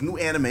New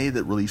anime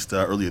that released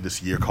earlier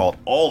this year called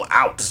All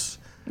Out.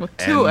 With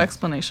two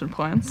exclamation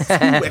points.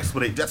 That's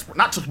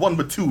not just one,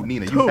 but two,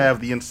 Nina. You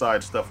have the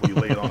inside stuff where you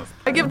lay it on us.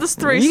 I give this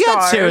 3 You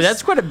stars. got 2.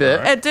 That's quite a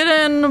bit. It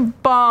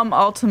didn't bomb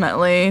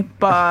ultimately,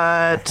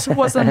 but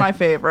wasn't my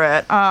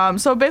favorite.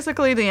 So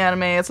basically, the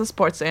anime is a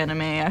sports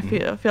anime. I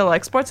feel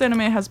like sports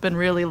anime has been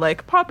really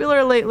like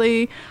popular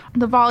lately.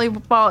 The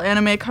volleyball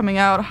anime coming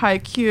out,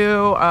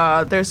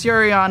 Haikyuu. There's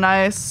Yuri on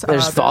Ice.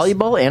 There's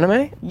volleyball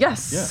anime?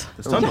 Yes. Yeah,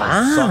 there's tons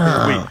of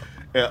soccer. Wait.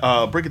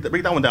 Break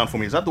that one down for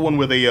me. Is that the one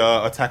where they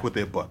attack with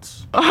their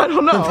butts? I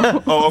don't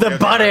know. Okay, The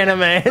butt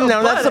anime.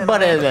 No, that's the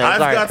butt anime. I've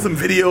Sorry. got some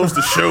videos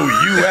to show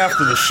you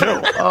after the show.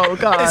 Oh,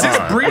 God. Is this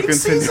breeding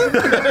season?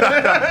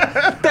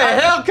 What the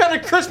hell kind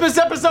of Christmas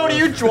episode are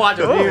you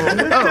watching?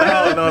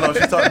 No.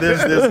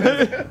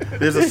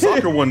 There's a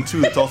soccer one, too,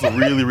 that's also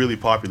really, really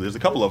popular. There's a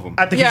couple of them.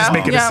 I think he's just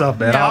making this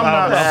up, man. I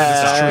don't think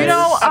this is true. You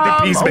know, I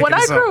think he's making when I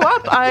this up. grew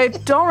up, I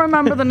don't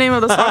remember the name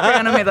of the soccer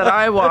anime that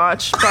I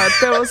watched, but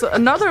there was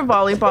another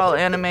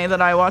volleyball anime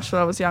that I watched when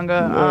I was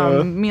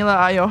younger, Mila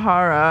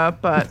Ayohara,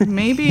 but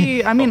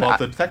maybe, I mean... About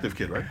the detective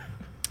kid, right?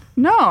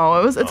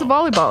 No, it's a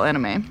volleyball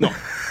anime. No.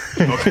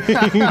 Okay.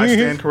 I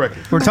stand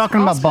corrected. We're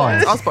talking about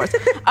balls. All sports.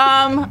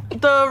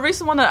 The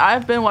recent one that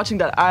I've been watching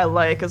that I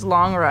like is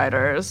Long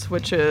Riders,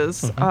 which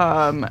is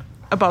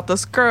about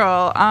this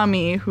girl,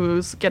 Ami,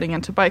 who's getting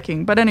into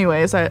biking. But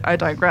anyways, I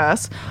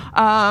digress.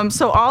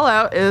 So All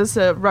Out is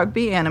a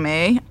rugby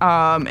anime.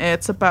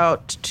 It's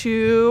about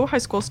 2 high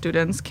school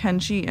students,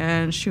 Kenji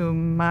and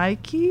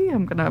Shumaiki.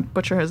 I'm going to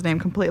butcher his name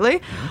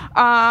completely.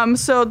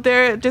 So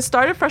they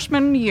started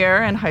freshman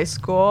year in high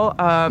school.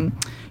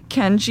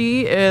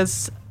 Kenji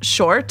is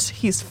short,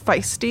 he's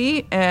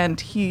feisty, and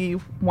he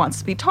wants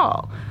to be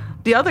tall.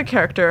 The other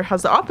character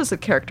has the opposite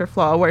character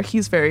flaw where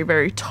he's very,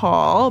 very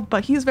tall,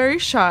 but he's very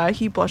shy.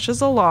 He blushes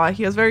a lot.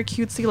 He has very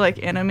cutesy,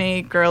 like,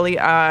 anime girly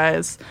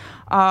eyes.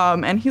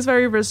 And he's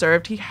very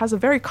reserved. He has a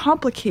very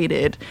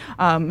complicated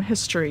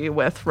history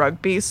with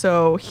rugby,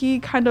 so he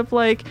kind of,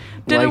 like,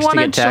 didn't want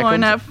to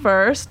join at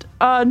first.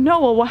 No,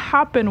 well, what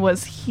happened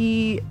was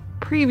he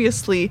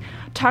previously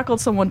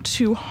tackled someone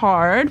too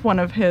hard, one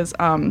of his,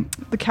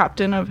 the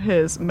captain of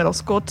his middle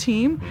school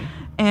team,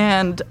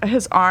 and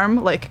his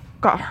arm, like,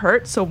 got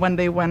hurt. So when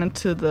they went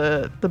into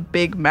the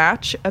big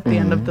match at the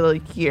end of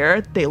the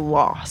year, they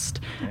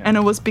lost. And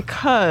it was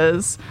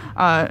because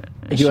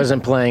He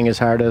wasn't playing his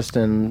hardest,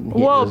 and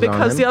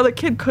because the other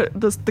kid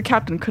the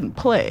captain couldn't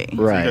play.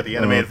 Right. So you got the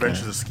anime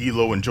adventures of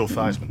Skilo and Joe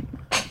Theismann.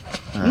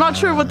 I'm not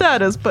sure what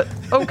that is, but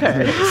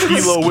okay.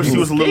 Skilo wished he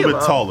was a little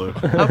bit taller.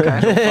 Okay.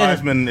 Joe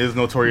Theismann is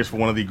notorious for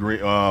one of the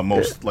great,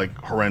 most like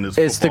horrendous.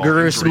 It's the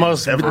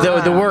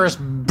the worst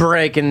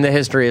break in the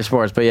history of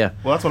sports. But yeah,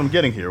 well, that's what I'm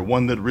getting here.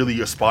 One that really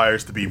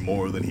aspires to be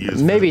more than he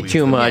is. Maybe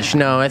too much.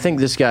 No, I think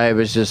this guy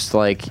was just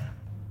like.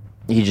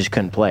 He just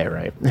couldn't play,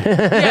 right?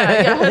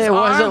 It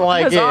wasn't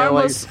like,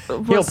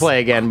 he'll play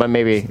again, but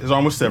maybe his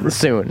arm was severed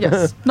soon.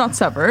 Yes, not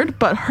severed,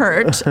 but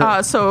hurt.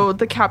 So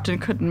the captain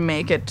couldn't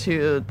make it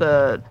to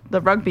the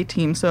rugby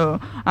team. So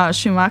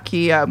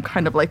Shumaki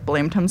kind of like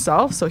blamed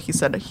himself. So he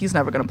said he's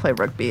never going to play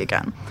rugby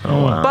again.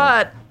 Oh, wow.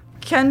 But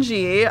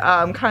Kenji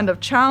kind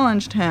of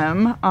challenged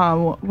him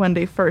when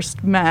they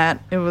first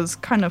met. It was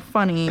kind of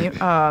funny.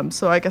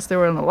 So I guess they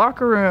were in the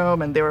locker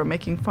room and they were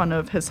making fun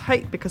of his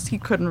height because he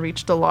couldn't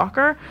reach the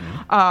locker.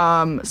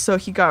 So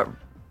he got,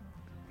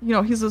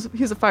 he's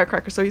a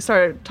firecracker. So he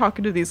started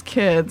talking to these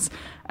kids,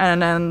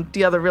 and then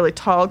the other really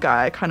tall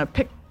guy kind of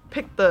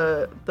picked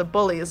the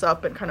bullies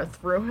up and kind of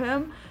threw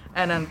him.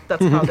 And then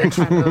that's how they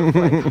kind of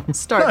like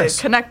started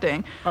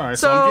connecting. All right,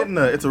 so I'm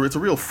getting it's a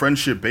real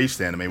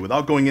friendship-based anime.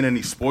 Without going in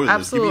any spoilers,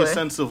 absolutely. Give me a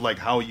sense of like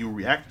how you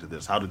reacted to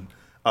this. How did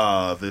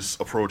this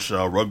approach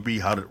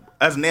rugby?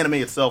 As an anime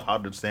itself, how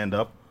did it stand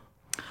up?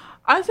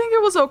 I think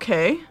it was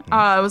okay.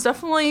 It was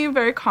definitely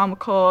very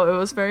comical. It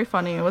was very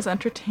funny. It was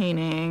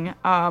entertaining.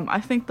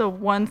 I think the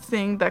one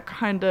thing that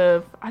I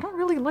don't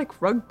really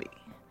like rugby.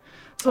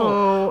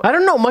 So I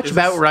don't know much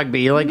about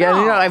rugby. Like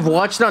I've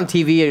watched it on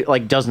TV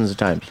like dozens of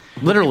times,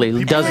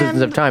 literally dozens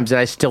of times, and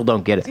I still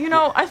don't get it.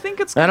 I think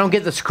it's. I don't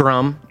get the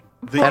scrum.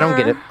 I don't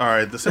get it. All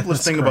right, the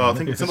simplest thing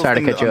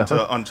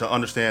to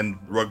understand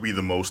rugby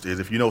the most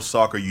is if you know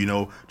soccer, you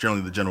know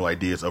generally the general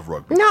ideas of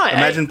rugby. No,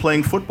 imagine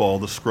playing football.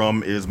 The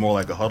scrum is more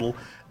like a huddle.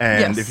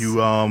 And if you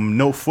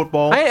know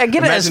football, I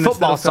get it as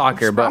football,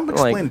 soccer, but I'm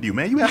explaining to you,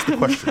 man. You asked the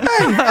question.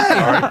 All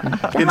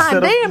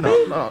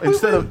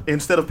right.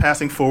 Instead of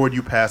passing forward,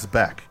 you pass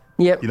back.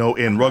 Yep.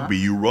 In rugby,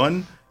 you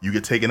run, you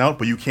get taken out,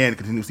 but you can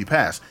continuously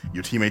pass.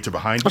 Your teammates are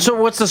behind you. So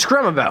what's the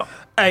scrum about?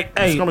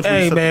 Hey,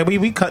 man,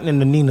 we cutting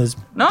into Nina's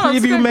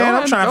preview, man.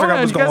 I'm trying to figure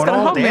out what's going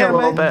on. Help me a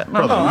little bit. We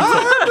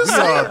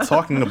are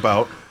talking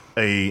about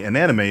an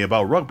anime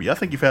about rugby. I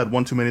think you've had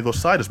one too many of those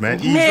ciders, man.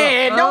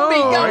 Don't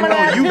be coming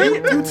at me.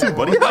 You too,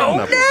 buddy. All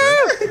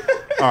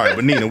right,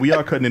 but Nina, we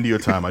are cutting into your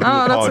time. I do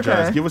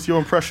apologize. Okay. Give us your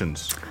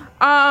impressions.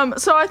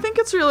 So I think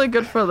it's really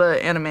good for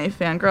the anime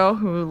fangirl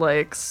who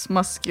likes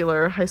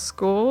muscular high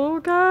school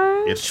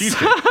guys. It's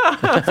cheesecake.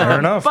 Fair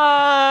enough.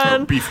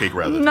 But beefcake,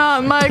 rather.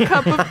 Not my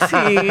cup of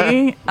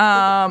tea.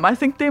 I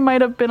think they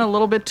might have been a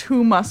little bit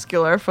too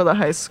muscular for the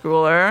high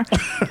schooler.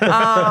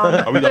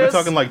 Are we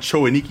talking like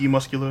Choiniki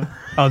muscular?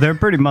 Oh, they're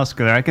pretty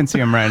muscular. I can see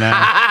them right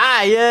now.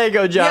 Yeah,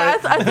 go, John. Yeah,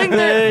 I think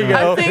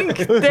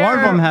their one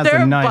of them has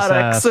a nice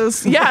buttocks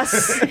ass.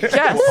 yes.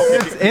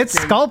 It's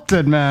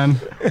sculpted, man.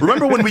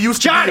 Remember when we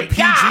used to be a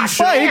PG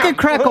show? Boy, you could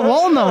crack a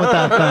walnut with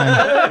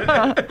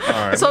that thing.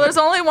 Right. So there's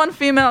only one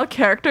female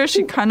character.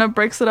 She kind of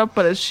breaks it up,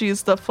 but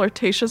she's the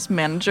flirtatious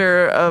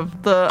manager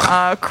of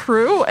the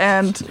crew.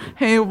 And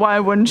hey, why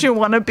wouldn't you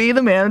want to be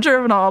the manager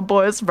of an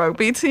all-boys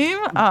rugby team?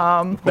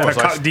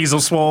 Diesel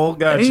swole.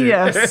 Gotcha.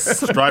 Yes.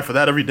 Strive for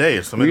that every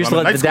day. So we used to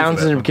let the Down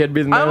syndrome kid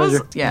be the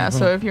manager.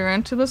 So if you're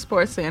into the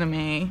sports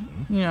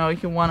anime,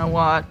 you want to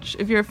watch.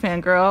 If you're a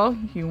fangirl,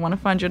 you want to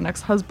find your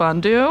next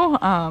husbandu.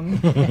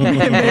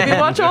 Maybe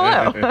watch All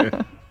Out.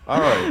 All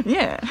right.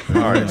 Yeah.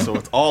 All right. So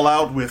it's All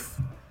Out with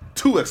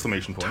 2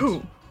 exclamation points.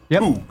 2.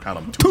 Yep. 2. Count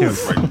them. 2.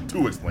 Right.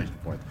 2 exclamation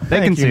points.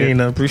 They can see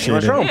Nina. it. Appreciate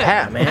What's it. wrong,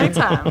 Pat, man?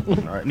 Anytime.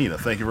 All right, Nina.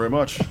 Thank you very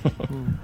much.